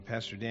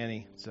Pastor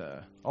Danny. It's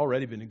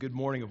already been a good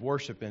morning of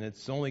worship, and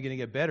it's only going to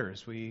get better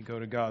as we go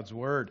to God's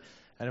Word.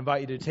 I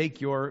invite you to take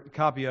your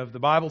copy of the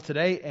Bible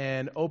today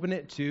and open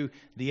it to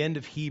the end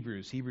of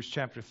Hebrews. Hebrews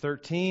chapter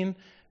 13,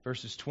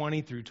 verses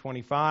 20 through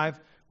 25.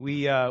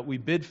 We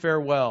bid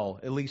farewell,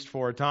 at least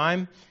for a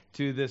time,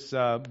 to this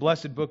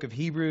blessed book of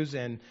Hebrews,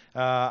 and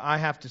I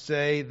have to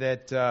say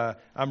that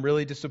I'm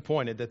really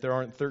disappointed that there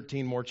aren't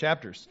 13 more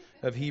chapters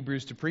of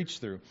Hebrews to preach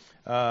through.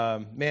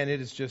 Man,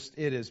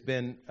 it has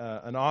been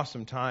an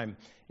awesome time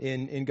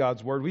in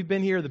God's Word. We've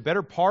been here the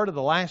better part of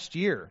the last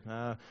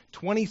year,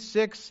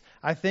 26,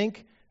 I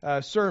think,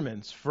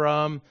 sermons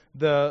from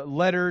the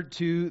letter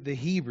to the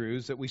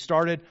Hebrews that we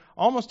started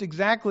almost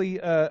exactly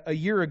a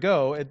year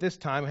ago at this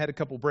time. I had a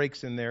couple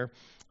breaks in there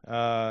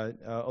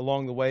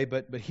along the way,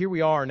 but here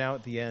we are now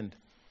at the end.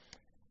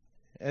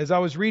 As I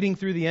was reading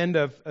through the end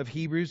of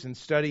Hebrews and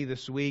study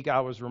this week,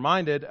 I was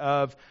reminded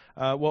of,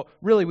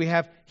 we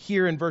have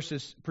here in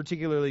verses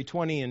particularly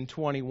 20 and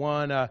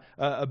 21,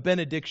 a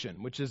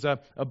benediction, which is a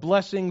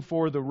blessing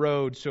for the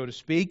road, so to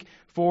speak,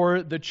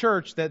 for the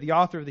church that the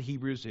author of the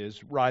Hebrews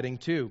is writing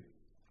to.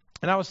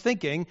 And I was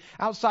thinking,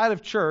 outside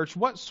of church,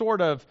 what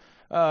sort of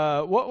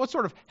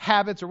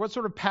habits or what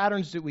sort of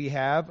patterns do we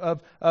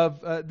have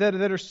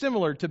that are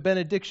similar to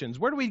benedictions?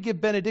 Where do we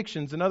give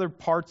benedictions in other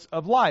parts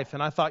of life?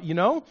 And I thought,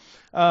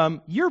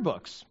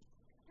 yearbooks.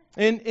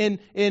 In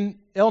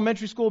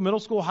elementary school, middle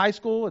school, high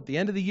school, at the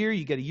end of the year,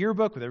 you get a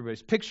yearbook with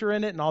everybody's picture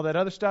in it and all that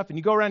other stuff. And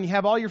you go around and you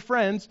have all your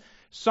friends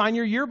sign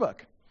your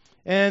yearbook.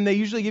 And they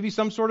usually give you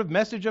some sort of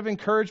message of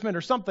encouragement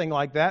or something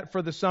like that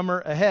for the summer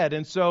ahead.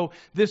 And so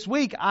this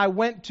week I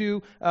went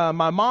to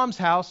my mom's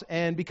house,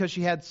 and because she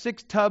had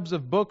 6 tubs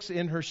of books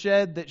in her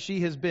shed that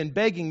she has been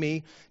begging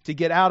me to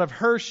get out of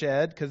her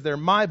shed because they're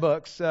my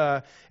books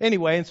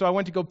anyway. And so I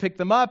went to go pick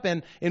them up,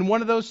 and in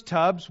one of those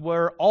tubs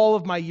were all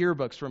of my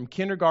yearbooks from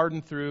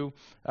kindergarten through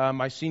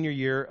my senior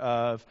year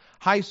of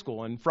high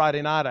school. And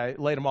Friday night I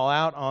laid them all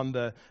out on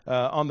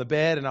the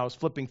bed, and I was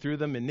flipping through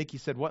them. And Nikki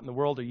said, "What in the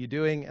world are you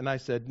doing?" And I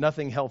said,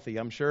 "Nothing healthy,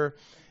 I'm sure."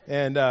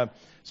 And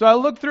so I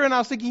looked through and I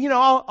was thinking,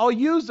 I'll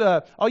use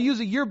a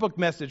yearbook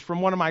message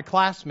from one of my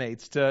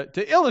classmates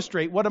to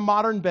illustrate what a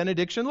modern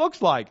benediction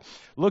looks like.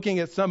 Looking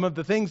at some of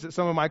the things that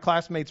some of my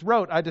classmates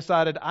wrote, I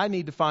decided I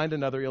need to find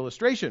another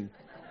illustration.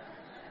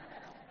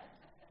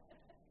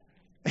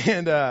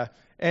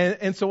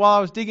 And so while I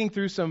was digging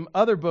through some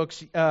other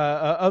books,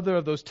 other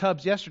of those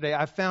tubs yesterday,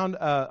 I found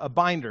a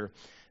binder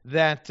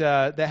that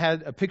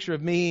had a picture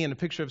of me and a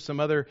picture of some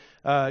other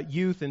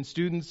youth and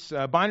students,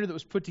 a binder that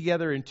was put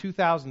together in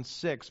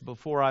 2006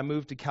 before I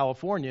moved to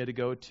California to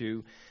go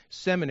to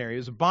seminary. It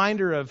was a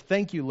binder of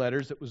thank you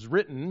letters that was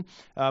written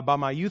by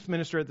my youth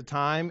minister at the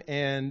time,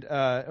 and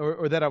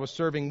or that I was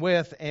serving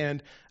with,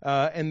 and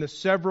the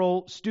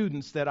several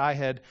students that I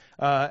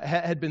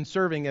had been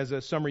serving as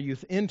a summer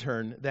youth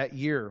intern that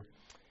year.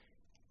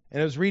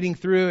 And I was reading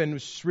through and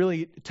was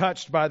really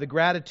touched by the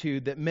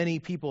gratitude that many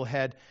people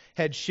had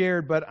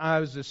shared, but I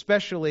was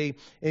especially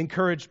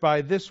encouraged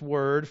by this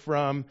word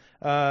from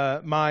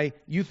my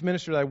youth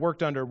minister that I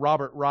worked under,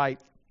 Robert Wright,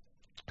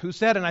 who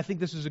said, and I think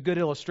this is a good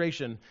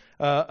illustration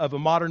of a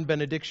modern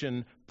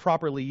benediction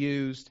properly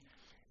used.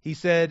 He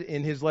said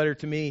in his letter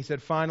to me, he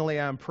said, "Finally,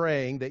 I'm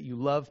praying that you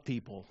love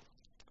people.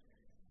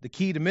 The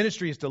key to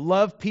ministry is to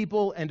love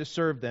people and to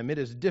serve them. It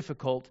is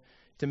difficult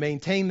to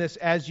maintain this,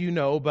 as you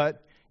know,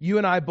 but you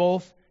and I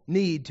both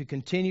need to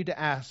continue to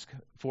ask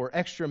for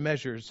extra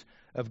measures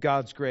of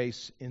God's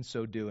grace in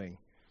so doing."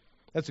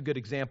 That's a good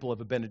example of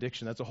a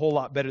benediction. That's a whole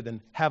lot better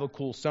than "have a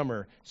cool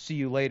summer, see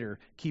you later,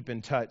 keep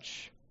in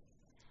touch."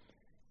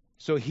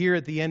 So here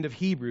at the end of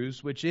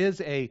Hebrews, which is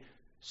a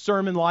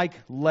sermon-like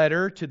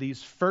letter to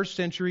these first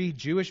century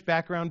Jewish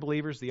background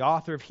believers, the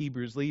author of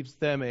Hebrews leaves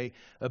them a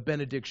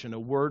benediction, a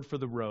word for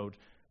the road,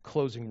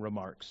 closing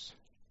remarks.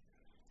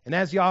 And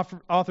as the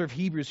author of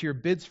Hebrews here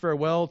bids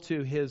farewell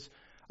to his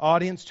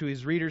audience, to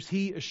his readers,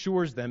 he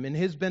assures them in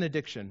his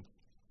benediction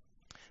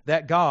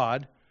that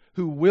God,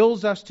 who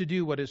wills us to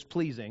do what is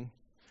pleasing,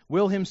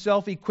 will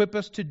himself equip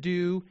us to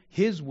do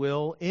his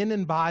will in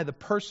and by the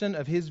person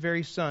of his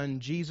very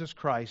Son, Jesus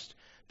Christ,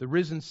 the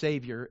risen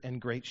Savior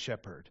and great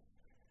Shepherd.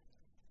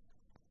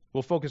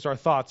 We'll focus our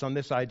thoughts on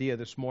this idea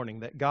this morning,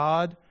 that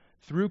God,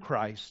 through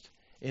Christ,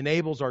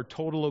 enables our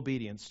total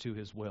obedience to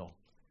his will.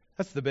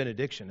 That's the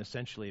benediction,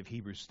 essentially, of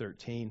Hebrews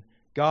 13.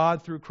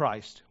 God, through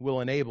Christ,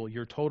 will enable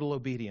your total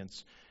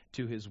obedience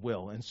to his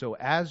will. And so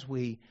as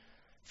we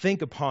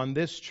think upon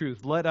this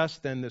truth, let us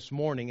then this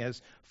morning,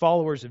 as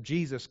followers of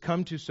Jesus,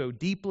 come to so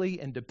deeply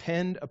and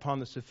depend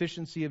upon the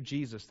sufficiency of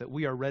Jesus that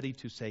we are ready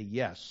to say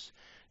yes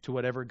to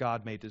whatever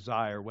God may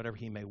desire, whatever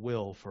he may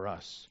will for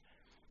us.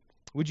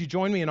 Would you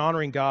join me in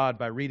honoring God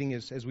by reading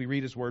as we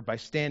read his word, by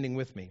standing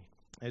with me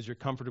as you're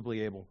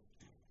comfortably able?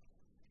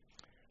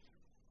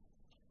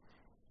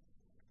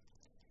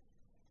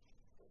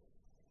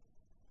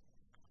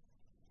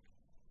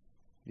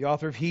 The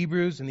author of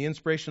Hebrews, in the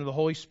inspiration of the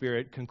Holy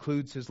Spirit,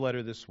 concludes his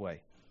letter this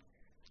way.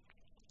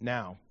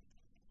 Now,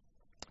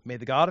 may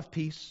the God of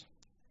peace,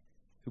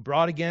 who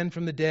brought again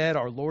from the dead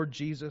our Lord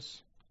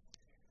Jesus,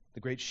 the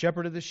great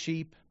shepherd of the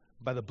sheep,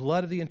 by the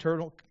blood of the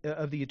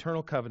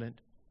eternal covenant,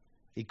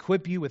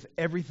 equip you with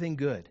everything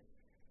good,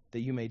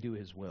 that you may do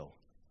his will,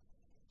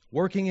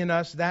 working in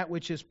us that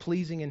which is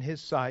pleasing in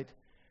his sight,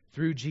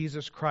 through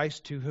Jesus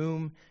Christ, to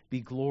whom be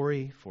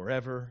glory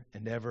forever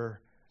and ever.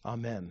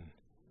 Amen.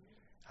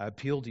 I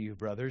appeal to you,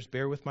 brothers,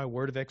 bear with my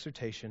word of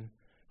exhortation,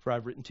 for I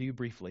have written to you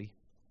briefly.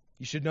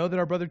 You should know that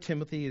our brother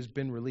Timothy has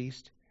been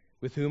released,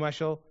 with whom I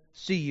shall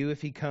see you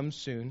if he comes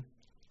soon.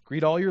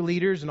 Greet all your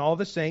leaders and all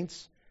the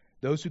saints.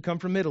 Those who come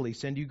from Italy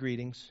send you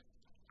greetings.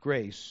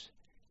 Grace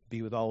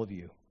be with all of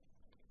you.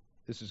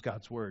 This is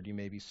God's word. You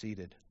may be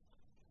seated.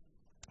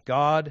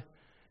 God,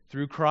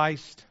 through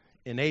Christ,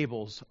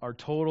 enables our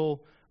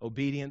total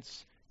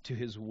obedience to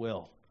his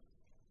will.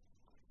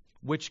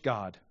 Which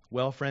God?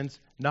 Well, friends,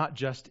 not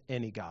just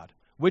any God.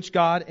 Which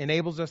God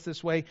enables us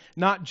this way?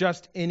 Not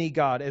just any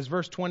God. As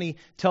verse 20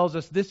 tells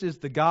us, this is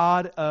the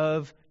God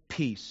of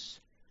peace.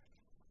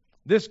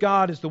 This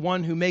God is the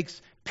one who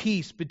makes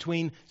peace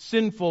between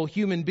sinful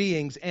human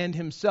beings and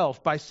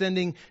himself by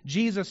sending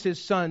Jesus,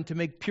 his son, to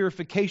make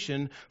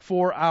purification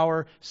for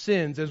our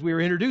sins. As we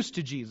were introduced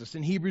to Jesus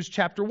in Hebrews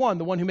chapter 1,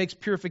 the one who makes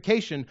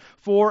purification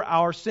for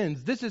our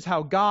sins. This is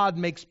how God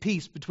makes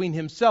peace between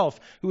himself,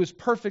 who is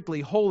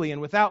perfectly holy and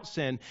without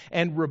sin,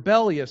 and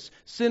rebellious,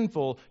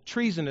 sinful,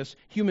 treasonous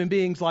human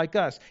beings like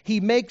us.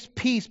 He makes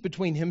peace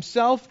between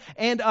himself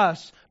and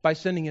us by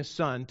sending his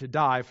son to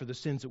die for the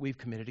sins that we've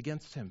committed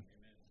against him.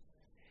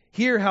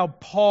 Hear how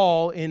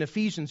Paul in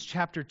Ephesians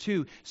chapter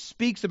 2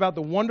 speaks about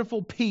the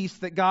wonderful peace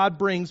that God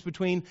brings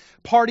between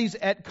parties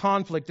at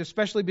conflict,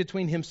 especially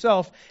between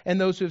himself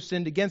and those who have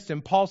sinned against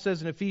him. Paul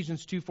says in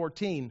Ephesians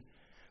 2:14,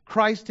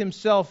 Christ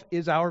himself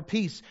is our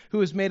peace,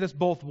 who has made us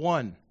both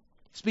one.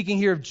 Speaking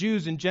here of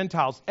Jews and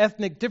Gentiles,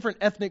 different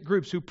ethnic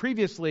groups who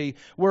previously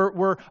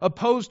were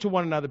opposed to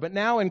one another, but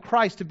now in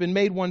Christ have been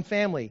made one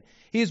family.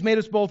 He has made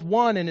us both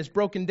one and has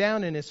broken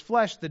down in his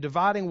flesh the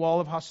dividing wall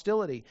of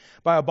hostility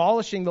by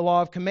abolishing the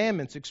law of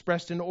commandments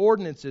expressed in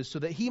ordinances, so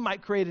that he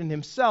might create in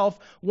himself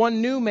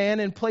one new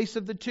man in place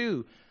of the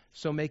two,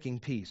 so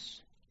making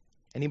peace.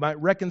 And he might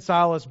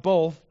reconcile us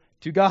both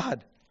to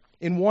God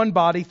in one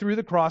body through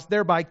the cross,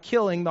 thereby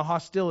killing the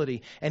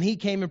hostility. And he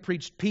came and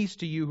preached peace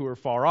to you who are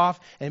far off,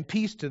 and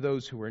peace to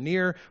those who are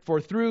near. For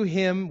through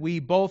him we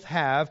both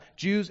have,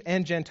 Jews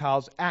and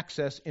Gentiles,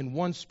 access in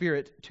one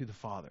spirit to the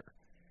Father.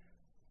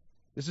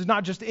 This is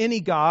not just any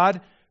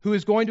God who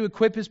is going to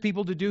equip his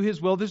people to do his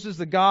will. This is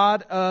the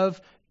God of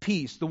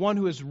peace, the one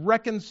who has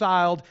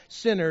reconciled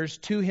sinners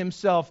to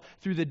himself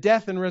through the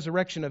death and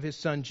resurrection of his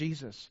Son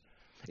Jesus.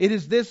 It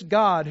is this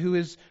God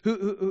whose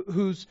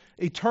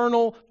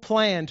eternal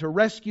plan to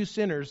rescue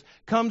sinners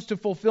comes to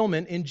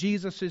fulfillment in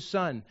Jesus, his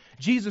Son.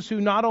 Jesus,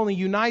 who not only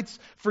unites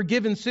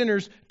forgiven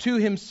sinners to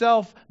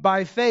himself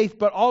by faith,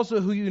 but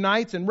also who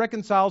unites and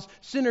reconciles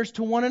sinners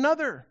to one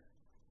another.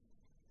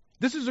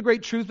 This is the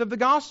great truth of the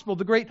gospel,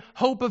 the great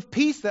hope of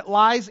peace that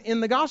lies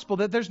in the gospel,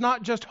 that there's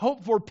not just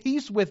hope for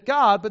peace with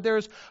God, but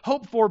there's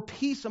hope for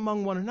peace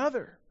among one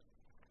another.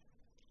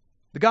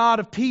 The God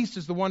of peace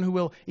is the one who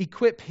will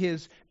equip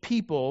his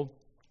people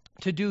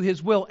to do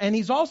his will. And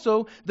he's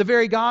also the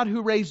very God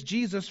who raised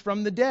Jesus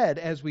from the dead,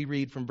 as we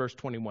read from verse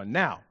 21.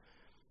 Now,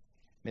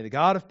 may the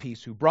God of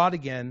peace, who brought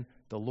again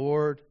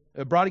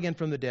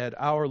from the dead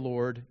our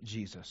Lord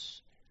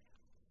Jesus.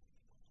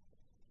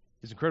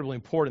 It's incredibly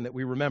important that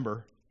we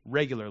remember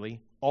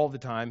regularly, all the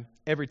time,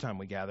 every time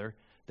we gather,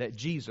 that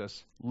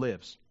Jesus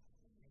lives.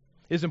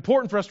 It's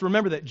important for us to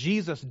remember that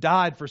Jesus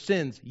died for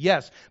sins,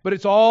 yes, but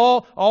it's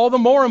all the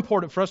more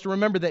important for us to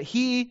remember that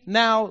he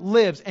now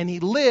lives, and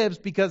he lives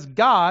because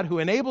God, who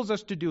enables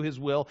us to do his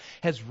will,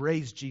 has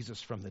raised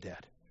Jesus from the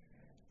dead.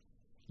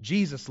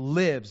 Jesus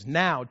lives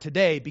now,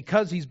 today,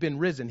 because he's been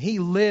risen. He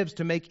lives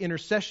to make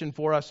intercession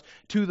for us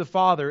to the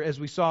Father, as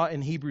we saw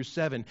in Hebrews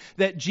 7.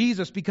 That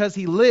Jesus, because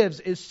he lives,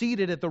 is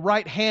seated at the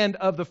right hand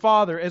of the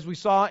Father, as we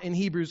saw in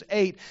Hebrews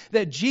 8.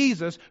 That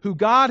Jesus, who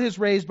God has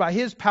raised by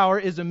his power,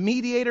 is a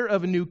mediator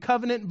of a new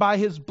covenant by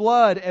his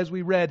blood, as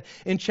we read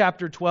in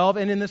chapter 12.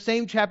 And in the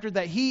same chapter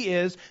that he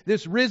is,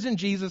 this risen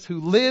Jesus who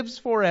lives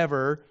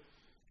forever,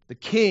 the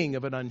King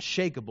of an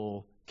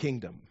unshakable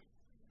kingdom.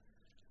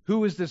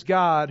 Who is this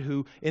God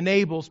who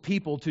enables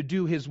people to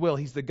do his will?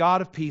 He's the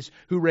God of peace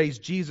who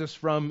raised Jesus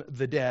from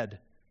the dead.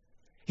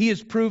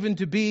 Jesus is proven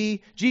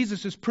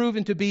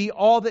to be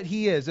all that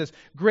he is, as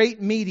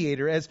great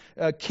mediator, as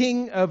a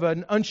king of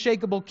an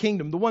unshakable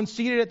kingdom, the one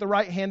seated at the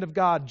right hand of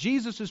God.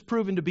 Jesus is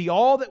proven to be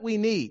all that we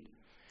need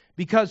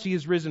because he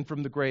is risen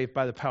from the grave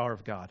by the power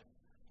of God.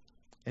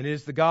 And it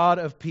is the God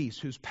of peace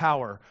whose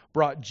power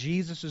brought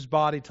Jesus'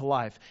 body to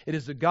life. It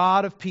is the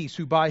God of peace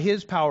who by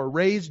his power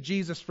raised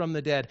Jesus from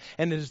the dead.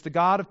 And it is the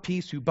God of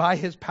peace who by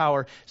his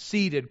power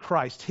seated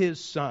Christ,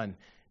 his Son,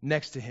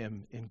 next to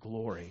him in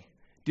glory.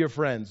 Dear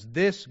friends,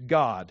 this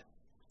God,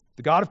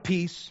 the God of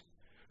peace,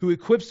 who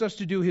equips us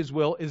to do his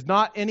will, is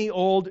not any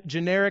old,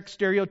 generic,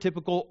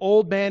 stereotypical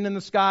old man in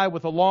the sky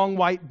with a long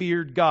white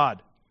beard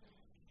God.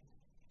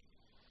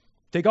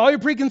 Take all your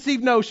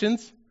preconceived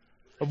notions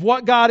of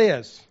what God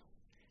is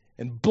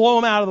and blow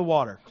them out of the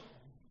water.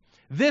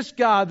 This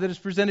God that is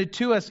presented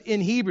to us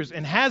in Hebrews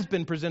and has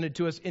been presented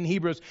to us in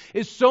Hebrews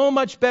is so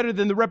much better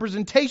than the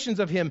representations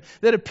of Him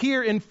that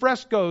appear in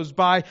frescoes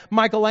by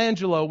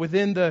Michelangelo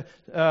within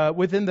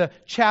the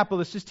chapel,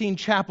 the Sistine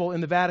Chapel in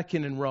the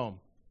Vatican in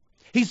Rome.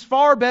 He's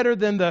far better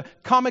than the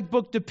comic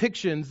book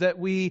depictions that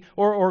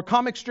or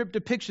comic strip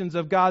depictions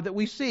of God that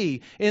we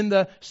see in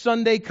the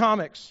Sunday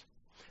comics.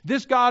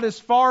 This God is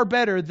far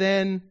better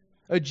than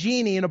a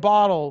genie in a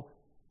bottle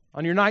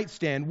on your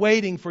nightstand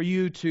waiting for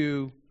you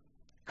to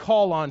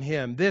call on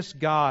Him. This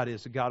God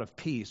is a God of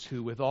peace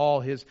who with all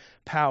His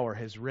power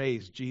has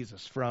raised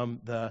Jesus from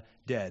the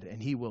dead,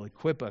 and He will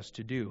equip us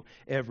to do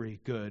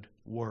every good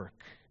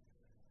work.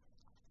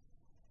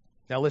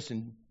 Now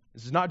listen,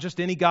 this is not just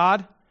any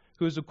God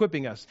who is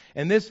equipping us.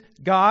 And this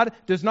God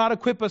does not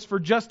equip us for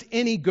just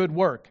any good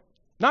work.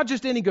 Not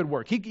just any good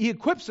work. He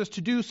equips us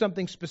to do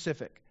something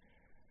specific.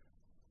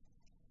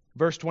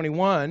 Verse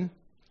 21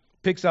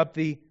 picks up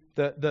the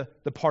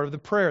part of the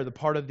prayer, the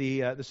part of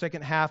the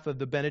second half of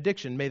the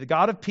benediction. May the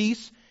God of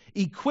peace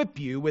equip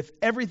you with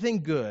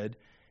everything good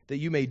that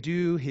you may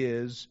do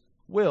His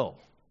will.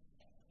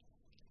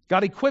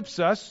 God equips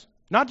us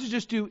not to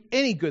just do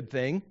any good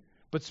thing,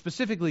 but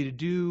specifically to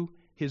do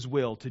His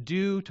will,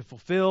 to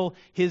fulfill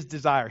His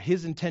desire,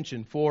 His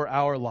intention for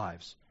our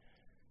lives.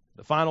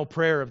 The final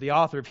prayer of the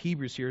author of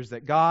Hebrews here is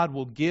that God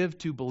will give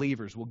to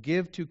believers, will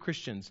give to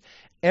Christians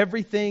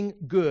everything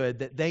good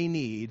that they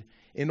need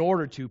in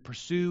order to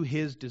pursue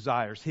His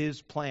desires,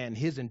 His plan,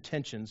 His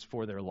intentions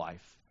for their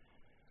life.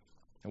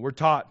 And we're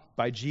taught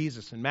by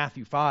Jesus in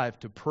Matthew 5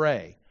 to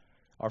pray,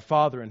 Our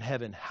Father in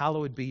heaven,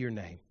 hallowed be your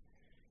name.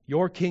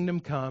 Your kingdom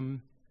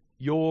come,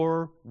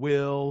 your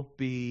will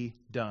be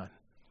done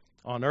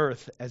on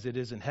earth as it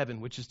is in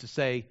heaven, which is to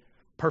say,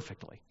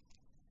 perfectly.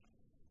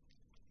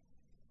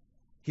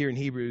 Here in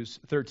Hebrews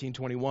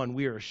 13:21,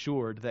 we are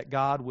assured that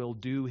God will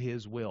do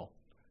His will.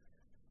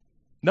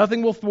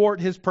 Nothing will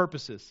thwart His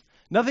purposes.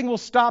 Nothing will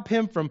stop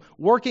Him from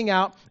working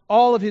out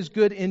all of His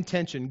good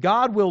intention.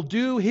 God will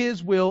do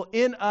His will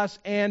in us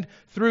and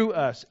through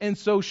us. And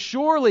so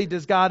surely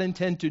does God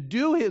intend to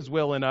do His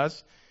will in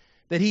us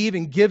that He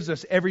even gives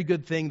us every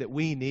good thing that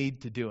we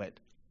need to do it.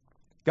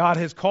 God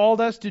has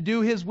called us to do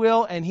His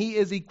will, and He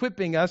is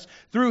equipping us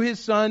through His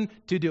Son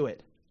to do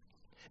it.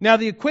 Now,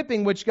 the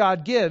equipping which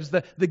God gives,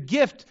 the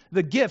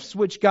gifts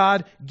which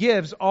God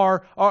gives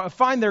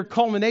find their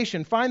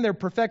culmination, find their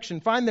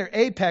perfection, find their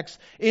apex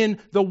in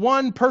the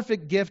one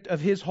perfect gift of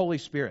His Holy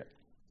Spirit.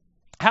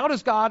 How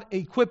does God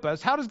equip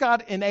us? How does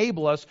God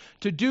enable us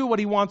to do what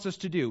He wants us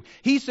to do?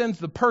 He sends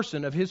the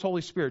person of His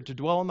Holy Spirit to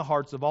dwell in the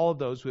hearts of all of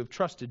those who have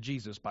trusted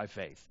Jesus by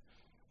faith.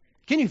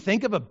 Can you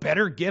think of a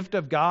better gift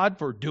of God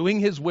for doing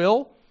His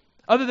will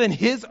other than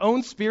His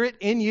own Spirit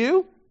in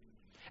you?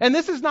 And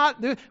this is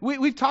not,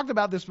 we've talked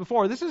about this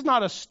before, this is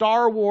not a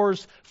Star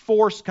Wars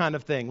Force kind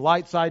of thing,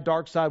 light side,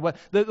 dark side.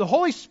 The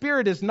Holy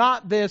Spirit is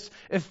not this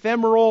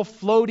ephemeral,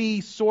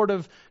 floaty sort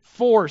of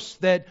force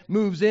that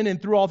moves in and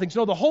through all things.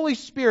 No, the Holy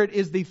Spirit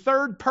is the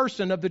third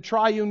person of the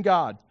triune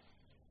God.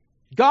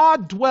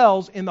 God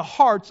dwells in the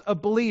hearts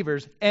of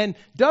believers and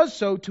does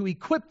so to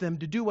equip them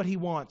to do what He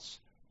wants.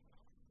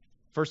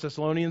 1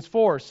 Thessalonians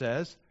 4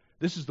 says,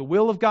 this is the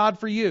will of God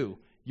for you,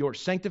 your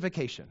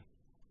sanctification.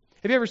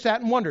 Have you ever sat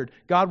and wondered,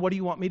 God, what do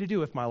you want me to do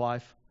with my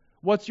life?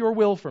 What's your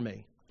will for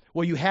me?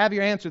 Well, you have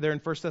your answer there in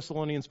 1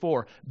 Thessalonians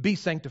 4. Be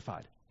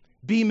sanctified.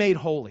 Be made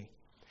holy.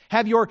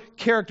 Have your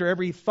character,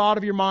 every thought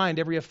of your mind,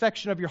 every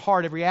affection of your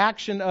heart, every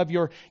action of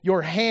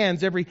your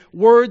hands, every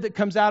word that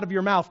comes out of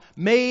your mouth,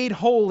 made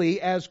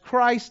holy as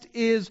Christ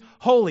is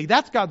holy.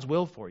 That's God's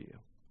will for you.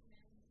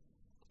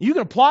 You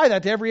can apply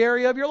that to every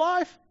area of your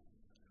life.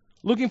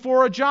 Looking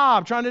for a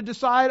job, trying to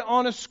decide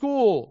on a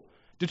school,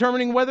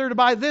 determining whether to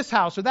buy this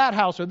house or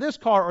this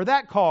car or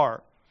that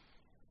car.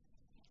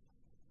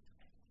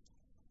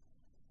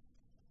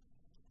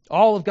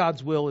 All of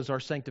God's will is our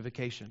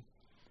sanctification.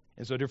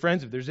 And so, dear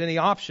friends, if there's any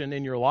option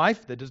in your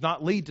life that does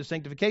not lead to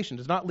sanctification,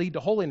 does not lead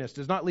to holiness,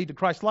 does not lead to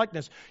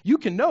Christ-likeness, you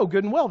can know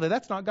good and well that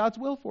that's not God's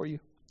will for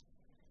you.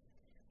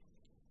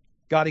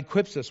 God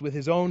equips us with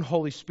His own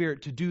Holy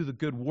Spirit to do the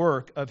good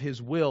work of His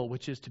will,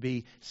 which is to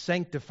be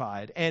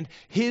sanctified. And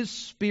His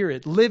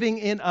Spirit living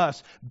in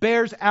us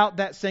bears out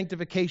that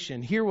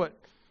sanctification. Hear what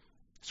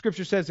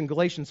Scripture says in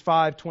Galatians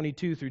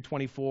 5:22 through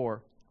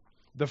 24.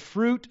 The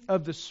fruit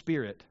of the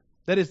Spirit,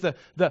 that is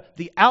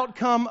the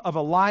outcome of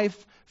a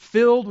life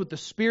filled with the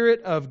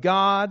Spirit of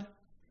God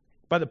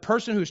by the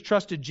person who has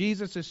trusted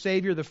Jesus as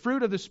Savior. The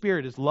fruit of the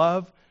Spirit is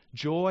love,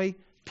 joy,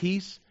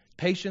 peace,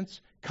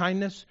 patience,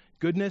 kindness,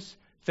 goodness,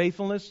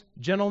 faithfulness,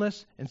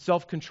 gentleness, and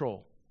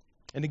self-control.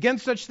 And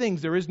against such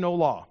things there is no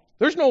law.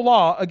 There's no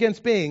law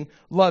against being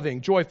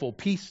loving, joyful,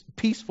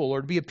 peaceful,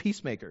 or to be a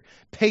peacemaker,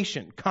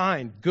 patient,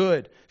 kind,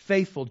 good,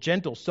 faithful,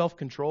 gentle,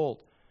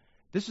 self-controlled.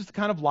 This is the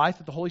kind of life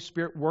that the Holy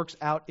Spirit works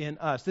out in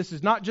us. This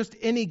is not just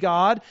any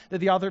God that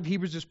the author of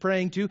Hebrews is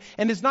praying to,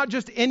 and it's not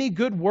just any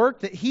good work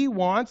that He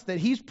wants, that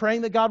He's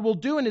praying that God will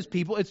do in His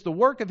people. It's the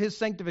work of His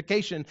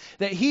sanctification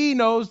that He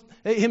knows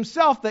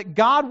Himself that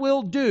God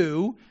will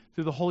do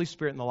through the Holy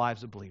Spirit in the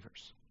lives of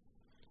believers.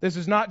 This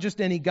is not just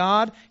any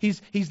God.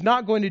 He's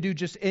not going to do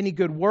just any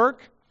good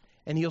work,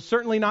 and He'll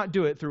certainly not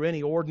do it through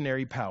any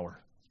ordinary power.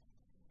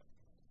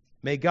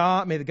 May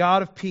the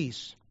God of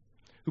peace,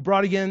 who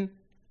brought again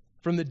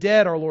from the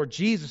dead our Lord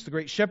Jesus, the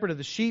great shepherd of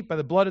the sheep, by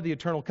the blood of the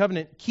eternal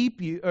covenant,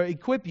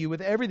 equip you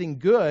with everything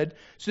good,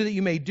 so that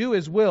you may do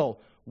His will,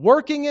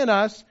 working in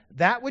us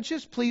that which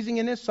is pleasing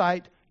in His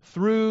sight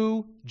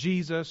through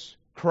Jesus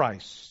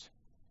Christ.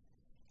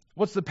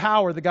 What's the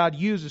power that God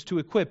uses to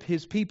equip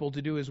His people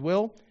to do His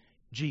will?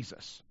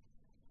 Jesus,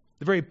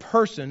 the very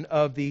person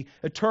of the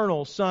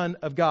eternal Son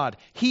of God.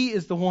 He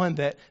is the one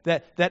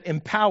that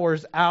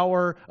empowers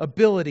our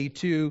ability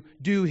to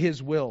do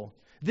His will.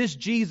 This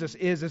Jesus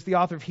is, as the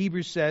author of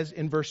Hebrews says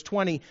in verse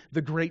 20,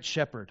 the great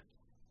shepherd.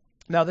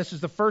 Now, this is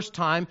the first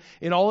time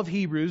in all of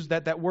Hebrews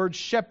that word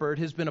shepherd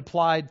has been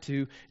applied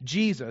to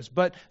Jesus.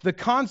 But the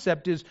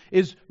concept is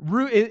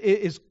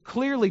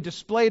clearly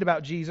displayed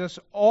about Jesus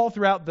all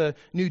throughout the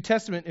New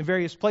Testament in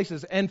various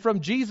places, and from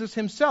Jesus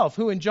Himself,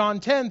 who in John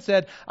 10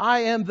 said, I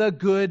am the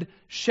good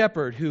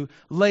shepherd who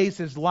lays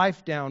His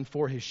life down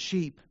for His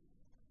sheep.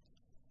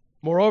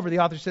 Moreover, the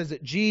author says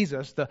that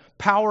Jesus, the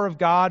power of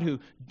God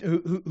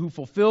who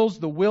fulfills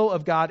the will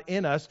of God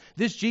in us,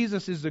 this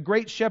Jesus is the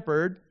great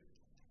shepherd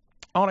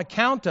on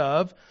account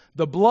of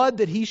the blood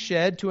that He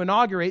shed to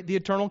inaugurate the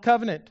eternal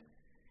covenant.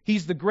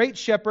 He's the great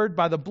shepherd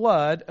by the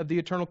blood of the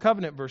eternal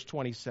covenant, verse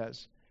 20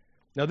 says.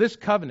 Now, this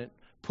covenant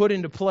put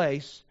into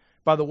place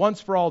by the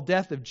once-for-all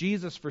death of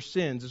Jesus for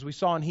sins, as we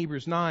saw in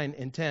Hebrews 9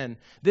 and 10.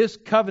 This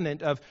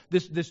covenant of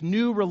this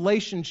new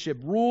relationship,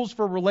 rules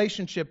for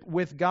relationship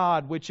with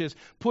God, which is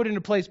put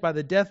into place by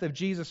the death of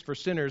Jesus for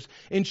sinners,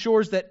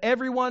 ensures that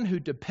everyone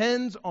who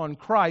depends on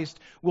Christ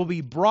will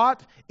be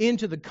brought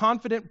into the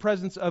confident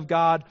presence of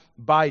God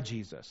by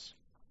Jesus.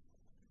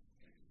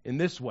 In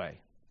this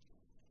way,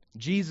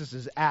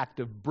 Jesus'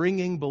 act of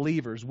bringing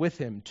believers with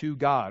Him to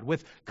God,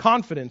 with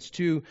confidence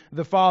to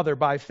the Father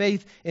by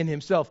faith in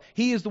Himself.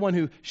 He is the one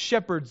who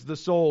shepherds the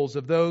souls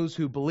of those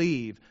who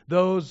believe,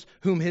 those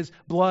whom His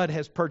blood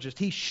has purchased.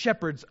 He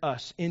shepherds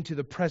us into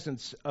the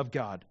presence of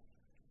God.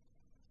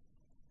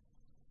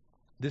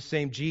 This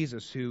same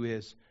Jesus, who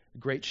is the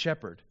great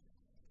shepherd,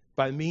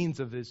 by means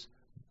of His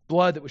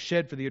blood that was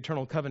shed for the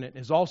eternal covenant,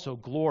 is also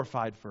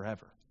glorified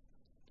forever.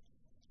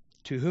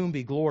 To whom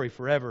be glory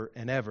forever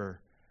and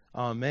ever.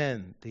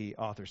 Amen, the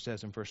author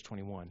says in verse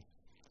 21.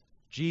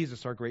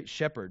 Jesus, our great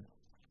shepherd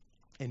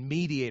and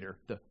mediator,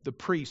 the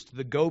priest,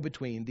 the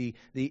go-between,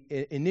 the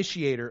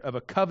initiator of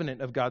a covenant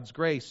of God's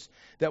grace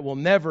that will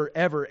never,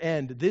 ever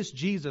end. This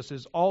Jesus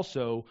is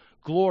also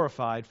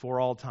glorified for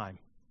all time.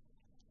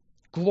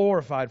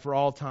 Glorified for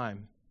all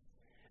time.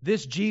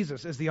 This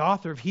Jesus, as the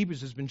author of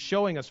Hebrews has been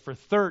showing us for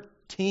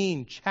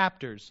 13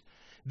 chapters,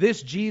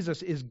 this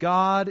Jesus is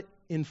God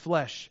in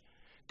flesh,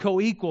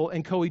 co-equal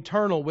and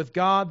co-eternal with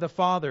God the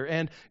Father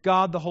and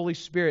God the Holy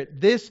Spirit.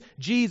 This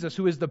Jesus,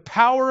 who is the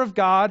power of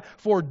God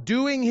for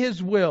doing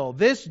His will,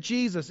 this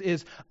Jesus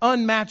is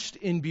unmatched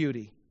in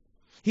beauty.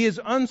 He is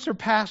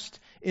unsurpassed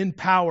in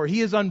power.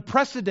 He is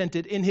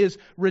unprecedented in His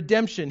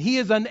redemption. He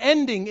is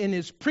unending in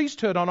His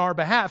priesthood on our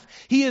behalf.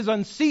 He is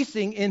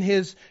unceasing in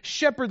His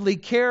shepherdly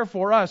care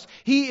for us.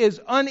 He is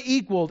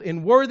unequaled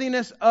in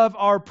worthiness of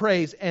our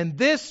praise. And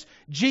this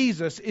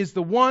Jesus is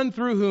the one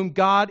through whom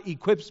God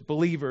equips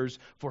believers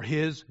for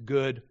His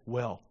good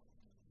will.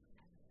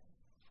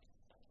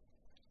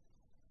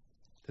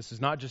 This is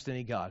not just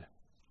any God.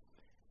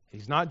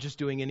 He's not just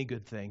doing any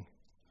good thing.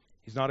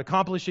 He's not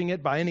accomplishing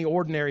it by any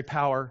ordinary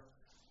power.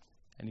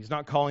 And He's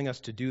not calling us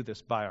to do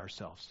this by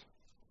ourselves.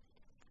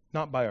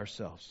 Not by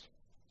ourselves.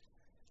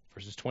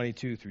 Verses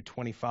 22 through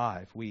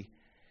 25, we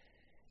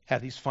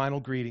have these final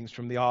greetings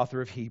from the author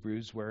of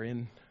Hebrews,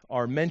 wherein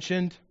are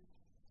mentioned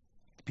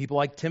people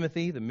like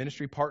Timothy, the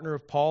ministry partner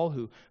of Paul,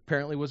 who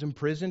apparently was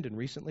imprisoned and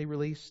recently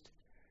released.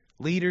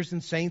 Leaders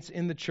and saints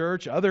in the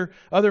church. Other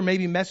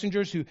maybe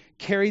messengers who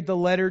carried the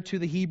letter to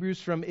the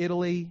Hebrews from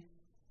Italy.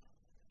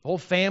 The whole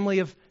family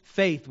of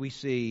faith we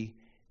see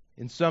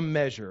in some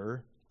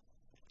measure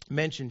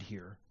mentioned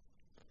here.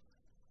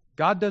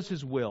 God does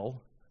His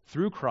will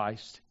through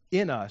Christ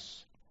in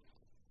us,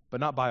 but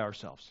not by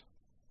ourselves.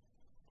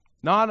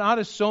 Not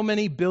as so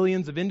many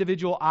billions of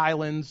individual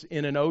islands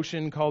in an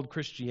ocean called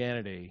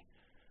Christianity,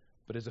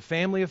 but as a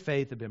family of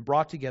faith have been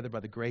brought together by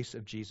the grace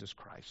of Jesus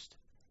Christ.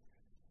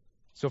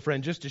 So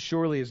friend, just as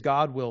surely as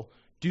God will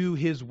do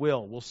His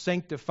will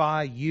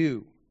sanctify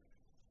you,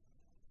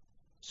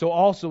 so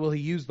also will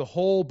He use the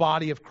whole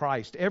body of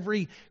Christ,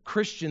 every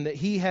Christian that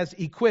He has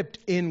equipped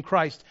in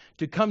Christ,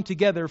 to come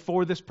together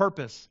for this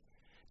purpose.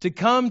 To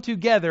come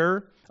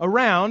together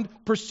around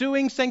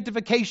pursuing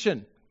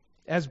sanctification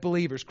as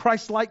believers,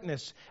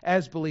 Christ-likeness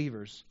as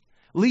believers.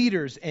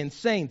 Leaders and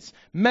saints,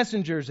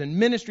 messengers and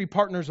ministry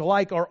partners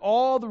alike are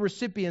all the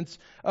recipients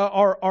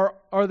are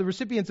the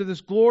recipients of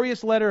this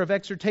glorious letter of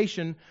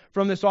exhortation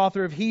from this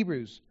author of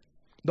Hebrews.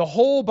 The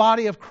whole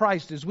body of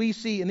Christ, as we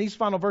see in these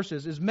final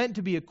verses, is meant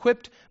to be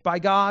equipped by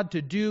God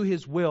to do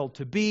His will,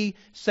 to be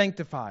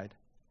sanctified.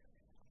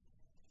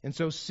 And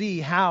so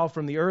see how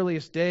from the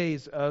earliest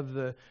days of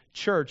the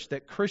church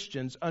that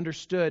Christians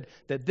understood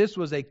that this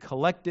was a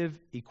collective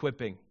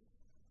equipping.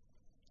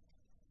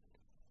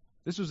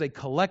 This was a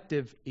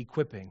collective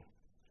equipping.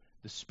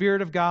 The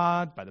Spirit of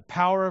God, by the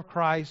power of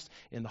Christ,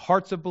 in the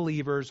hearts of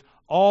believers,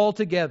 all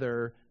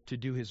together to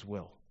do His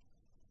will.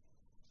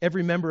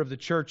 Every member of the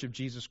church of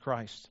Jesus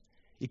Christ,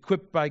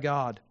 equipped by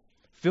God,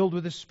 filled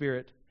with His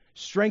Spirit,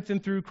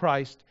 strengthened through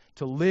Christ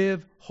to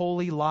live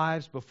holy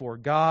lives before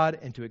God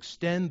and to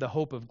extend the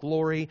hope of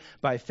glory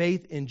by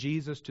faith in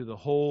Jesus to the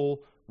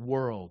whole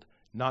world,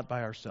 not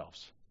by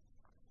ourselves.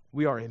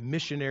 We are a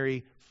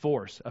missionary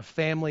force, a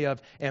family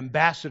of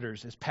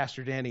ambassadors, as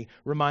Pastor Danny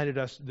reminded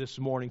us this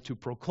morning, to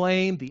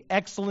proclaim the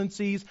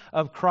excellencies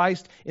of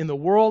Christ in the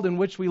world in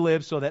which we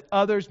live so that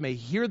others may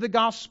hear the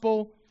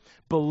gospel,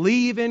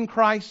 believe in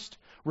Christ,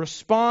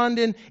 respond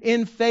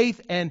in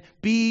faith, and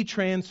be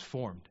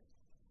transformed.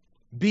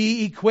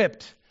 Be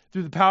equipped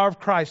through the power of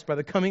Christ by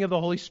the coming of the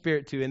Holy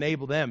Spirit to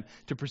enable them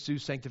to pursue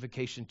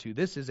sanctification too.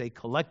 This is a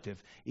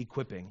collective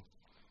equipping.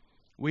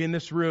 We in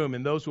this room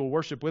and those who will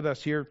worship with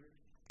us here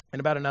in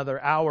about another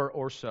hour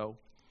or so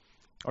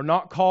are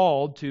not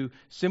called to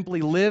simply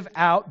live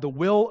out the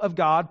will of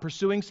God,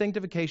 pursuing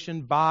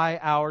sanctification by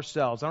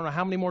ourselves. I don't know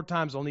how many more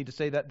times I'll need to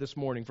say that this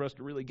morning for us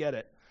to really get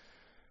it.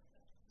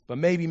 But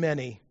maybe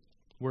many.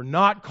 We're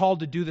not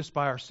called to do this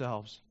by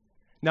ourselves.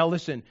 Now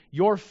listen,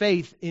 your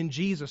faith in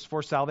Jesus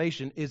for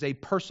salvation is a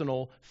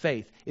personal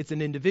faith. It's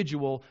an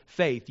individual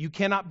faith. You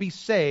cannot be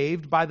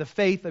saved by the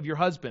faith of your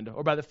husband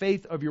or by the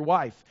faith of your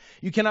wife.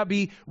 You cannot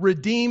be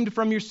redeemed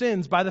from your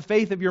sins by the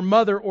faith of your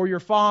mother or your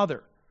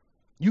father.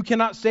 You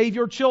cannot save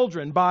your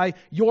children by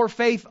your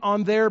faith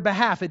on their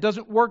behalf. It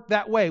doesn't work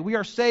that way. We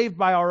are saved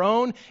by our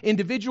own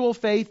individual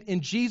faith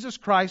in Jesus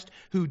Christ,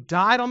 who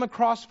died on the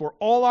cross for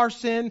all our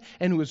sin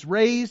and who was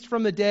raised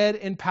from the dead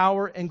in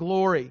power and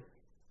glory.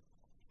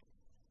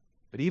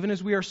 But even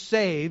as we are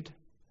saved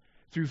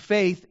through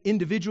faith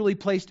individually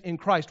placed in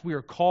Christ, we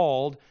are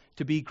called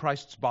to be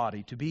Christ's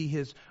body, to be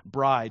His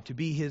bride, to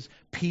be His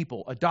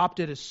people,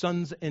 adopted as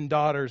sons and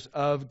daughters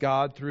of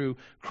God through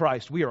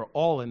Christ. We are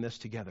all in this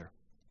together.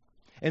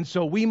 And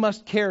so we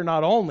must care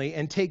not only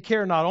and take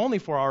care not only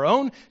for our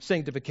own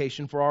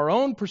sanctification, for our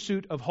own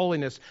pursuit of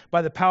holiness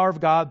by the power of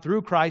God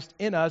through Christ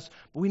in us,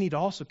 but we need to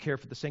also care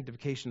for the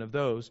sanctification of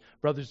those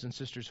brothers and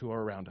sisters who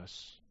are around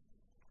us.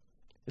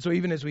 So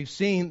even as we've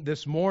seen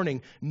this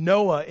morning,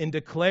 Noah in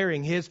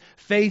declaring his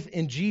faith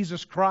in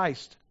Jesus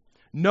Christ,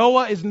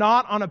 Noah is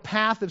not on a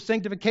path of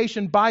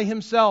sanctification by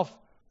himself.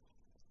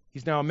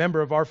 He's now a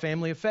member of our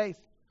family of faith.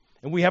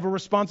 And we have a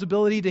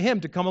responsibility to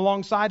him to come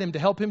alongside him to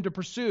help him to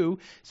pursue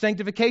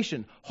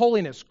sanctification,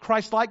 holiness,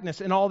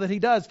 Christ-likeness in all that he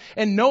does.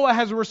 And Noah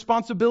has a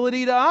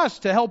responsibility to us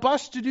to help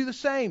us to do the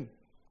same.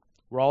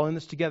 We're all in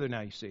this together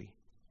now, you see.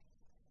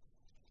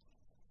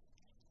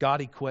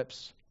 God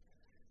equips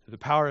through the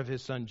power of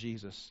His Son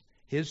Jesus,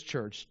 His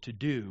church, to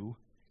do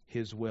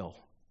His will.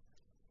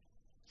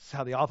 This is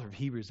how the author of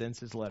Hebrews ends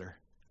his letter.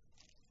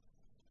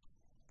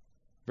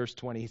 Verse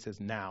 20, he says,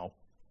 now.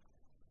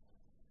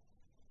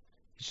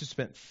 He's just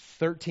spent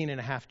 13 and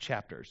a half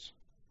chapters.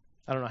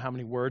 I don't know how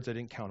many words, I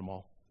didn't count them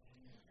all.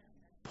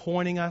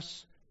 Pointing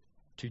us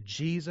to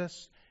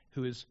Jesus,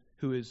 who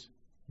is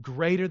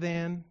greater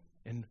than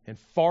and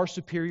far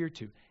superior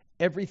to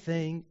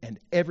everything and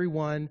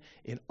everyone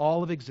in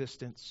all of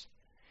existence.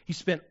 He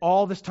spent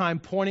all this time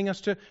pointing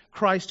us to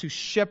Christ, who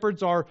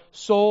shepherds our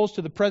souls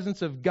to the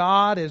presence of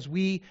God as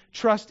we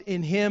trust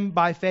in Him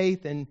by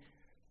faith. And it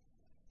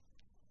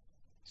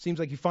seems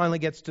like he finally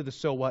gets to the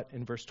so what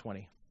in verse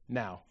 20.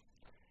 Now,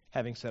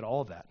 having said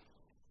all of that,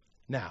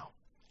 now,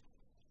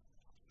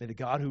 may the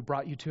God who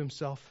brought you to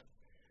Himself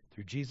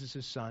through Jesus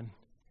His Son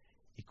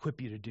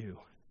equip you to do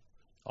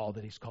all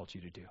that He's called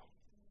you to do.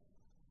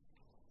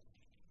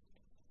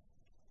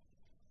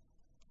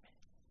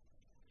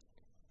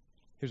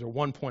 Here's our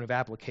one point of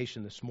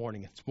application this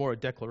morning. It's more a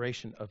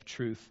declaration of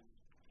truth,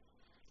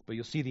 but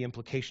you'll see the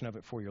implication of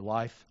it for your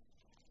life.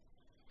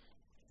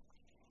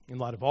 In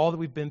light of all that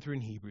we've been through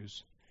in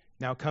Hebrews,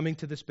 now coming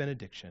to this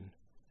benediction,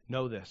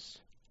 know this,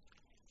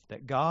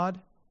 that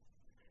God,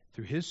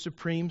 through His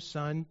supreme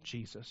Son,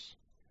 Jesus,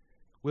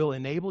 will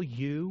enable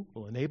you,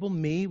 will enable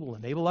me, will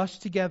enable us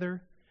together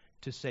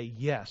to say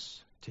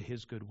yes to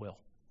His good will.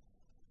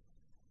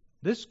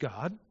 This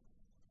God,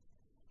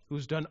 who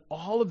has done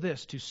all of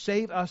this to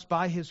save us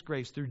by His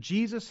grace through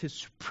Jesus, His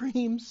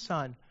supreme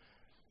Son,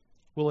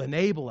 will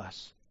enable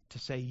us to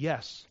say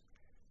yes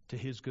to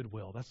His good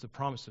will. That's the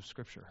promise of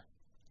Scripture.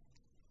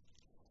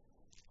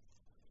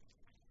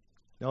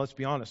 Now let's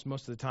be honest,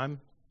 most of the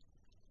time,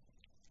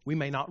 we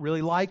may not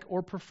really like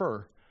or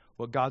prefer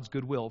what God's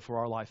good will for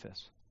our life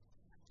is.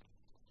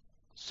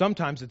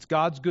 Sometimes it's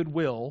God's good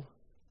will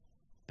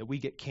that we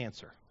get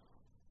cancer.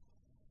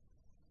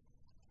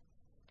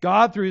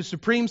 God, through His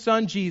supreme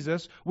Son,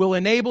 Jesus, will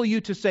enable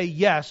you to say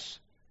yes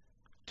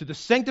to the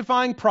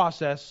sanctifying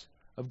process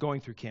of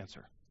going through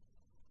cancer.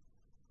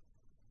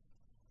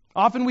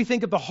 Often we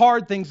think of the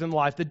hard things in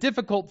life, the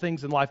difficult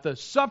things in life, the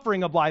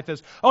suffering of life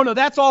as, oh no,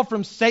 that's all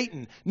from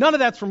Satan. None of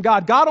that's from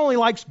God. God only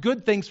likes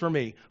good things for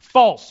me.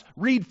 False.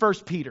 Read 1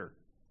 Peter.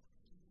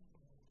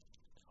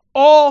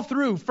 All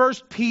through 1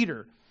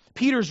 Peter,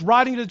 Peter's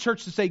writing to the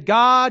church to say,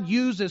 God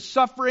uses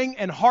suffering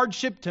and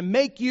hardship to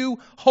make you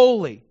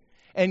holy.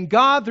 And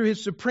God, through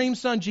His supreme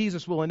Son,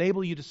 Jesus, will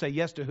enable you to say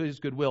yes to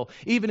His good will,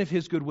 even if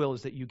His good will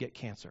is that you get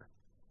cancer.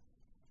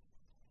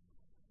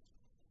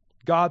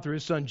 God, through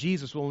His Son,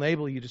 Jesus, will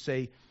enable you to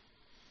say,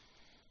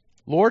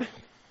 Lord,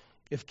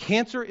 if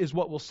cancer is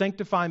what will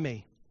sanctify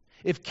me,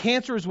 if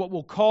cancer is what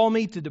will call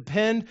me to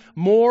depend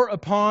more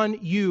upon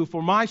You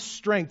for my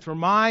strength, for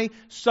my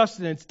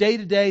sustenance day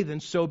to day, then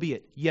so be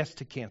it. Yes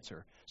to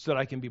cancer, so that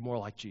I can be more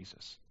like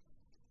Jesus.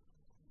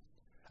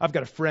 I've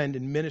got a friend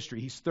in ministry.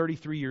 He's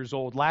 33 years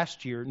old.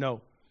 Last year,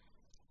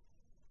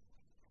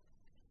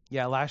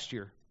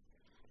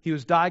 he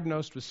was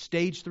diagnosed with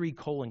stage 3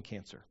 colon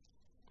cancer.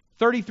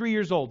 33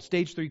 years old,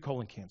 stage 3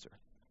 colon cancer.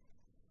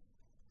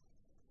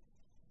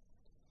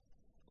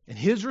 And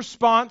his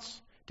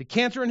response to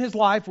cancer in his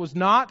life was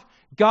not,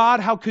 God,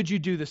 how could You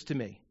do this to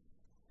me?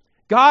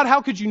 God,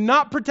 how could You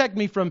not protect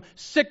me from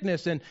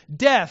sickness and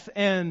death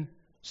and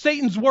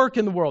Satan's work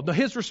in the world? No,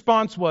 his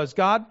response was,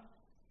 God,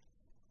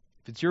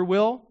 if it's Your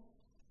will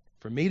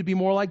for me to be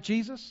more like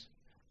Jesus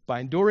by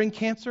enduring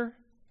cancer,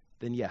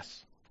 then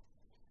yes.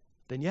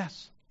 Then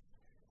yes.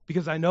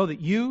 Because I know that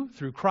You,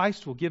 through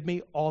Christ, will give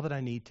me all that I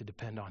need to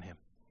depend on Him.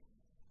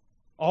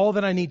 All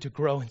that I need to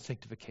grow in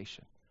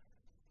sanctification.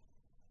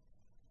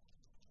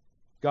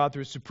 God,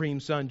 through His supreme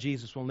Son,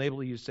 Jesus, will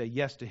enable you to say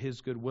yes to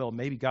His good will.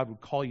 Maybe God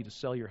would call you to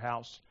sell your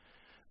house,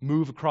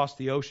 move across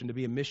the ocean to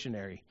be a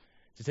missionary,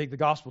 to take the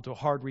gospel to a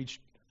hard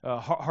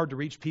to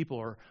reach people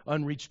or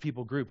unreached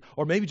people group.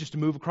 Or maybe just to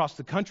move across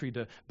the country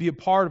to be a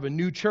part of a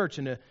new church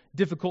in a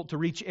difficult to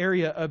reach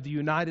area of the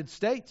United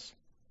States.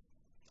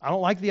 I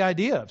don't like the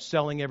idea of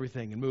selling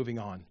everything and moving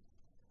on.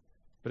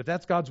 But if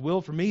that's God's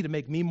will for me to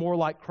make me more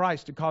like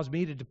Christ, to cause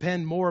me to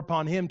depend more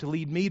upon Him, to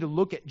lead me to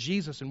look at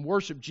Jesus and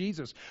worship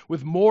Jesus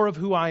with more of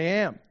who I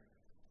am,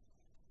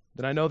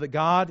 then I know that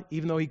God,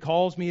 even though He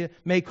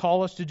may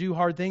call us to do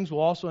hard things, will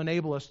also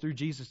enable us through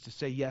Jesus to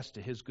say yes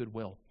to His good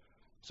will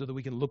so that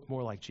we can look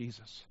more like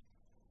Jesus.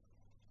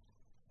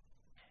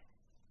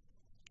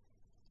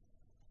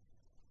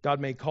 God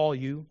may call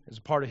you as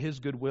a part of His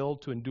good will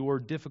to endure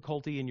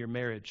difficulty in your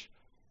marriage.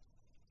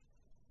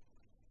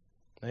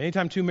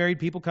 Anytime two married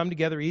people come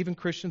together, even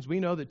Christians,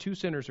 we know that two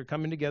sinners are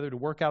coming together to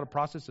work out a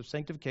process of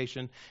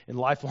sanctification and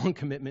lifelong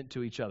commitment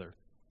to each other.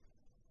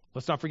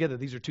 Let's not forget that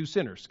these are two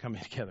sinners coming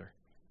together.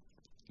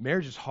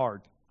 Marriage is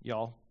hard,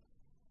 y'all.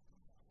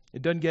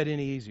 It doesn't get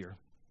any easier.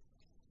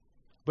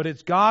 But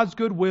it's God's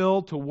good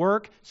will to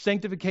work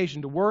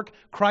sanctification, to work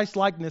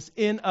Christ-likeness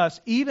in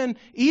us, even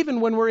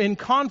when we're in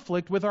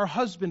conflict with our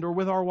husband or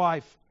with our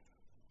wife.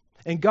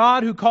 And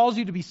God, who calls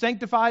you to be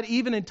sanctified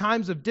even in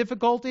times of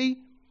difficulty,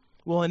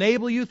 will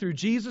enable you through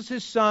Jesus,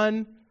 His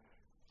Son,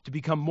 to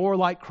become more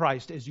like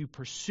Christ as you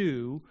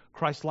pursue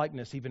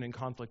Christ-likeness even in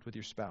conflict with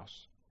your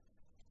spouse.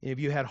 Any of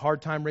you had a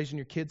hard time raising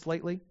your kids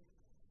lately?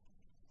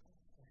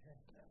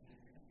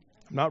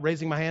 I'm not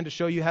raising my hand to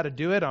show you how to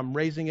do it. I'm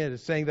raising it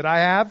as saying that I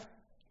have.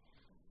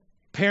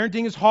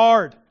 Parenting is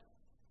hard.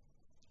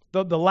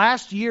 The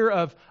last year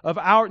of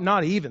our,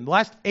 not even, the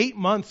last 8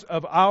 months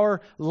of our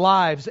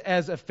lives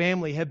as a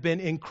family have been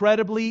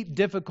incredibly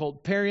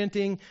difficult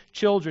parenting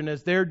children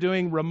as they're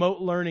doing remote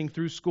learning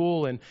through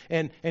school and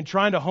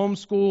trying to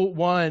homeschool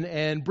one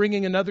and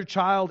bringing another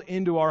child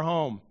into our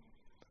home.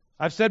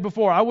 I've said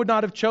before, I would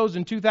not have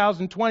chosen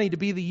 2020 to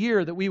be the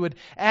year that we would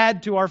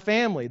add to our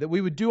family, that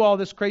we would do all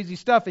this crazy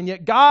stuff. And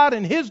yet God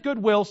in His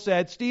goodwill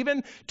said,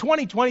 Stephen,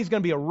 2020 is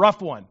going to be a rough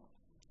one.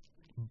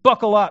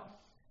 Buckle up.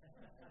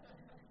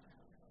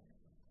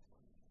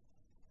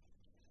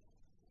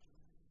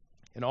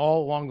 And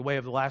all along the way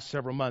of the last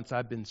several months,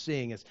 I've been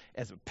seeing as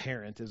a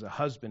parent, as a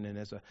husband, and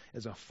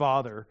as a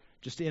father,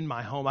 just in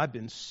my home, I've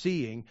been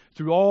seeing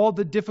through all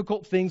the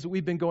difficult things that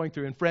we've been going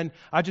through. And friend,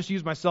 I just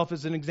use myself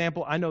as an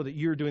example. I know that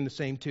you're doing the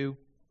same too.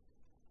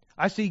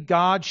 I see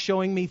God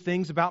showing me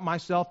things about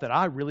myself that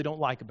I really don't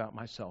like about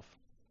myself.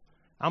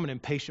 I'm an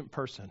impatient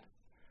person.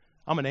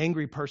 I'm an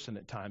angry person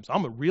at times.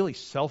 I'm a really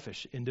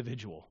selfish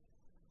individual.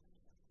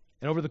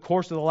 And over the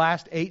course of the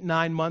last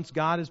 8-9 months,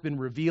 God has been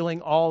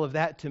revealing all of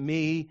that to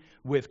me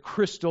with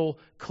crystal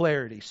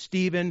clarity.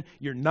 Stephen,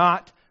 you're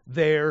not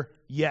there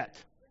yet.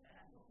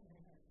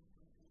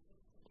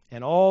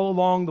 And all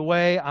along the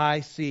way,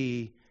 I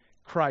see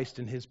Christ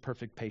in His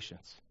perfect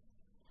patience.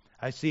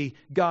 I see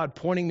God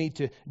pointing me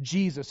to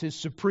Jesus, His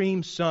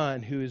supreme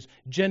Son, who is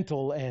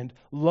gentle and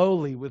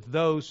lowly with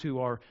those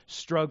who are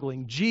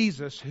struggling.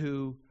 Jesus,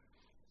 who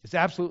is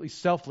absolutely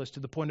selfless to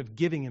the point of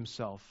giving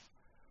Himself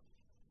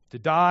to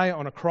die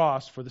on a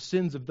cross for the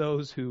sins of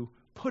those who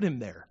put Him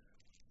there.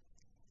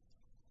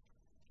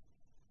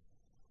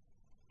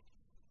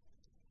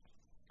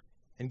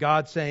 And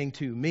God saying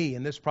to me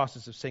in this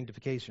process of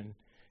sanctification,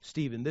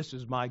 Stephen, this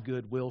is my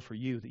good will for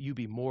you, that you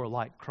be more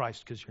like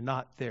Christ, because you're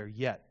not there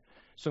yet.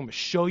 So I'm going to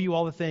show you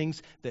all the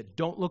things that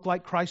don't look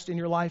like Christ in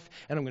your life,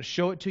 and I'm going to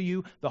show it to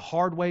you the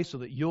hard way so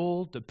that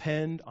you'll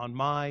depend on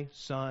my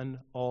Son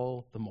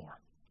all the more.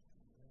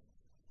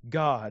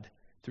 God,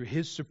 through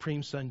His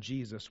supreme Son,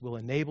 Jesus, will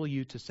enable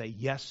you to say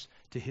yes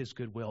to His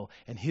goodwill,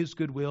 and His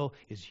goodwill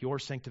is your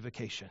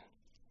sanctification.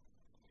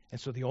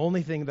 And so the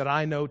only thing that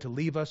I know to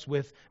leave us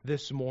with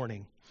this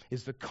morning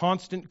is the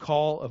constant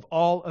call of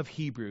all of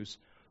Hebrews,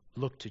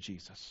 look to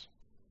Jesus.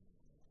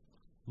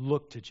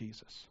 Look to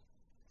Jesus.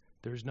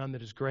 There is none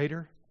that is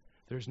greater.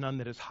 There is none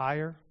that is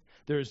higher.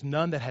 There is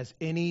none that has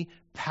any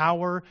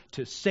power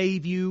to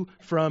save you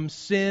from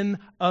sin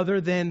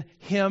other than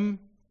Him.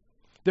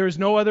 There is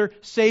no other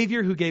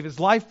Savior who gave His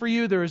life for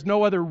you. There is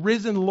no other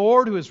risen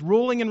Lord who is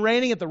ruling and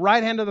reigning at the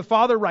right hand of the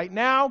Father right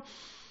now,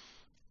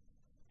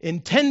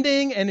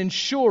 intending and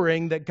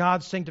ensuring that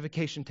God's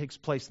sanctification takes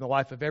place in the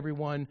life of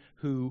everyone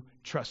who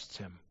trusts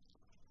Him.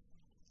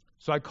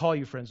 So I call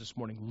you, friends, this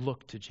morning,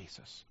 look to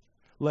Jesus.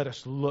 Let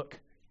us look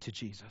to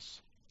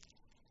Jesus.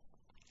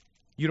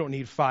 You don't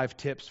need 5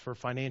 tips for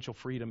financial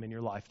freedom in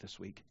your life this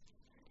week.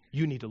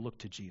 You need to look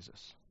to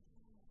Jesus.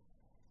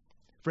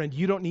 Friend,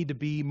 you don't need to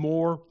be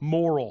more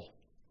moral.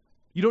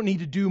 You don't need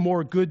to do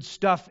more good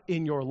stuff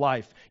in your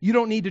life. You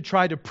don't need to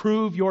try to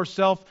prove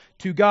yourself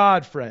to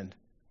God, friend.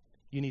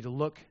 You need to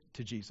look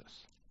to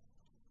Jesus.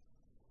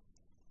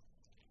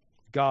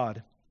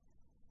 God,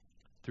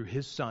 through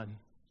His Son,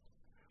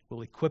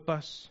 will equip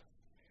us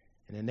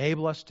and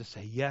enable us to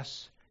say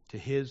yes to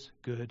His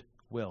good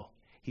will.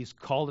 He's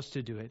called us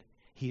to do it.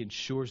 He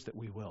ensures that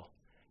we will.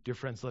 Dear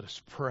friends, let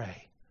us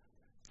pray.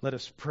 Let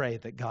us pray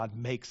that God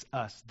makes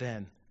us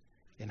then,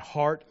 in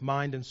heart,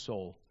 mind, and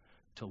soul,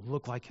 to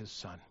look like His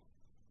Son,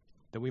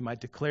 that we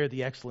might declare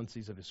the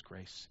excellencies of His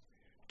grace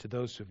to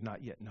those who have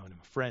not yet known Him.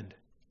 Friend,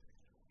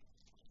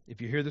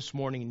 if you're here this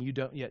morning and you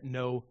don't yet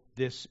know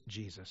this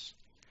Jesus,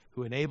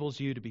 who enables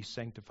you to be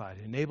sanctified,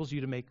 who enables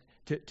you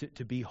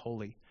to be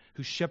holy,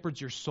 who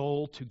shepherds your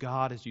soul to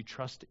God as you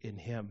trust in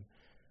Him,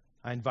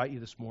 I invite you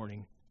this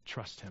morning,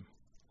 trust Him.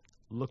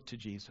 Look to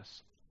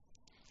Jesus.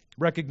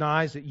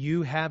 Recognize that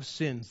you have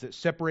sins that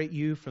separate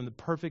you from the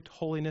perfect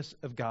holiness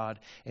of God,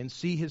 and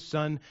see His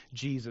Son,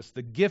 Jesus,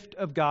 the gift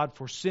of God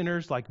for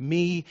sinners like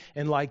me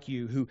and like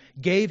you, who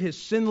gave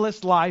His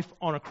sinless life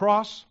on a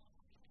cross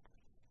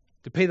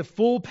to pay the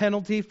full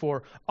penalty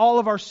for all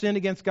of our sin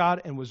against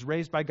God, and was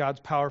raised by God's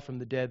power from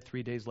the dead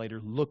 3 days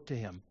later. Look to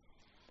Him.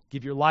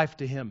 Give your life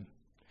to Him.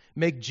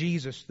 Make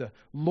Jesus the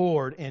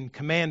Lord and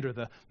Commander,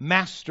 the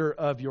Master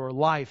of your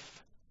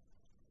life.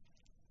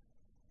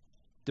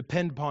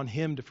 Depend upon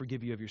Him to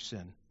forgive you of your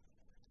sin.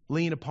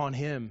 Lean upon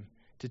Him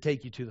to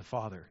take you to the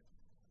Father.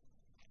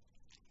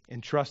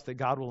 And trust that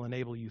God will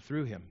enable you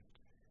through Him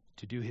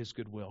to do His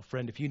good will.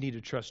 Friend, if you need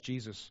to trust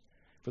Jesus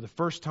for the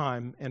first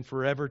time and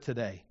forever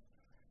today,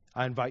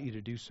 I invite you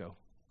to do so.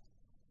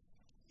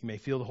 You may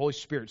feel the Holy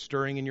Spirit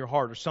stirring in your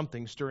heart, or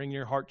something stirring in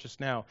your heart just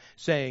now,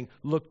 saying,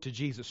 look to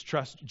Jesus,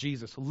 trust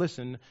Jesus.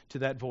 Listen to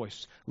that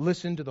voice.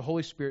 Listen to the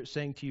Holy Spirit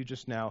saying to you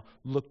just now,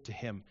 look to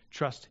Him,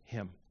 trust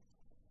Him.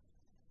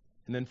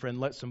 And then, friend,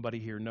 let somebody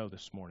here know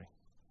this morning.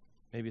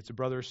 Maybe it's a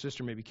brother or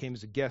sister, maybe came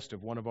as a guest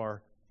of one of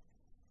our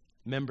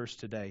members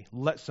today.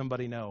 Let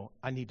somebody know,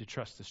 I need to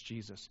trust this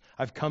Jesus.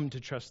 I've come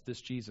to trust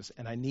this Jesus,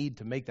 and I need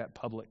to make that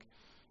public.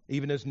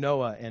 Even as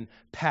Noah and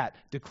Pat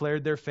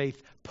declared their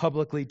faith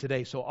publicly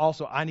today, so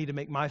also I need to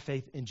make my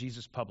faith in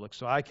Jesus public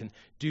so I can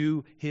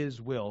do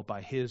His will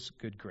by His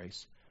good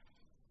grace.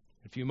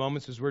 In a few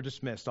moments as we're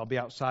dismissed, I'll be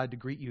outside to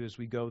greet you as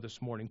we go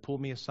this morning. Pull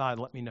me aside,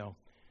 let me know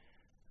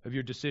of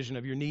your decision,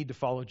 of your need to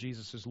follow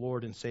Jesus as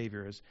Lord and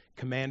Savior, as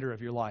commander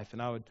of your life.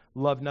 And I would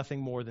love nothing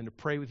more than to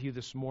pray with you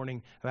this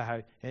morning about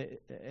how,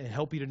 and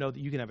help you to know that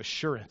you can have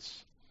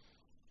assurance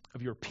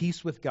of your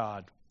peace with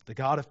God, the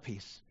God of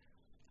peace,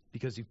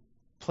 because you've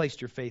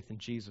placed your faith in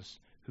Jesus,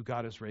 who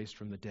God has raised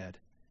from the dead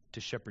to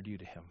shepherd you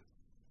to Him.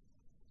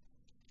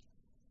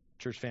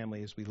 Church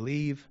family, as we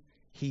leave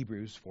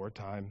Hebrews for a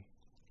time,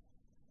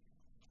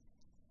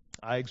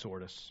 I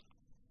exhort us,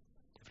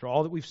 after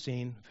all that we've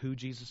seen of who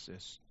Jesus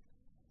is,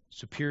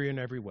 superior in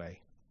every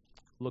way,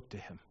 look to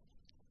Him.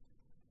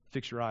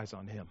 Fix your eyes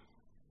on Him.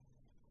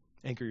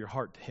 Anchor your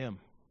heart to Him.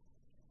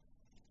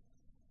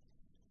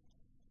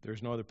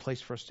 There's no other place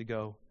for us to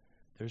go.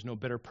 There's no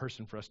better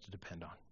person for us to depend on.